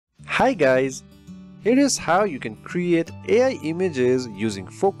Hi guys, here is how you can create AI images using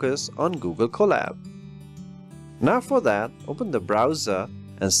Fooocus on Google Colab. Now for that, open the browser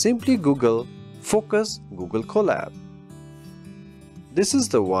and simply Google Fooocus Google Colab. This is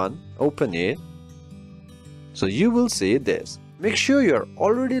the one, open it. So you will see this. Make sure you are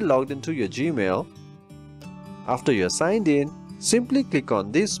already logged into your Gmail. After you are signed in, simply click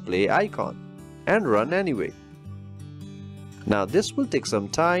on this play icon and run anyway. Now this will take some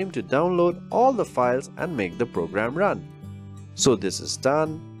time to download all the files and make the program run. So this is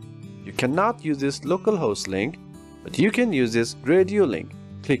done. You cannot use this localhost link, but you can use this radio link.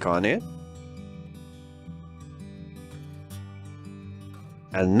 Click on it.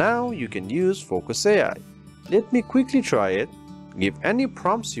 And now you can use Fooocus AI. Let me quickly try it. Give any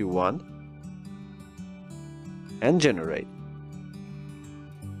prompts you want and generate.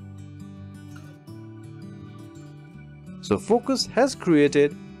 So Fooocus has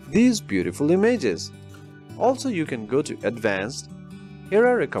created these beautiful images. Also, you can go to advanced. Here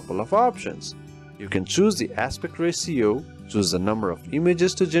are a couple of options. You can choose the aspect ratio, choose the number of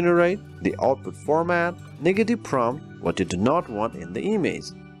images to generate, the output format, negative prompt, what you do not want in the image.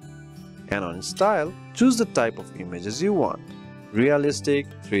 And on style, choose the type of images you want. Realistic,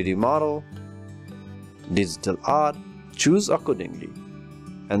 3D model, digital art, choose accordingly.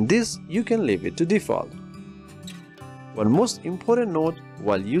 And this you can leave it to default. One most important note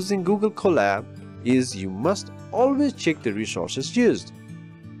while using Google Colab is you must always check the resources used.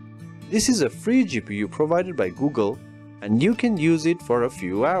 This is a free GPU provided by Google and you can use it for a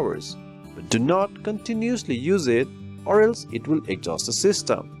few hours. But do not continuously use it or else it will exhaust the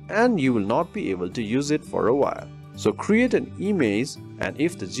system and you will not be able to use it for a while. So create an image and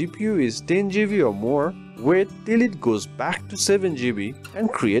if the GPU is 10 GB or more, wait till it goes back to 7 GB and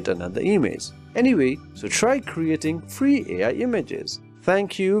create another image. Anyway, so try creating free AI images.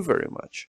 Thank you very much.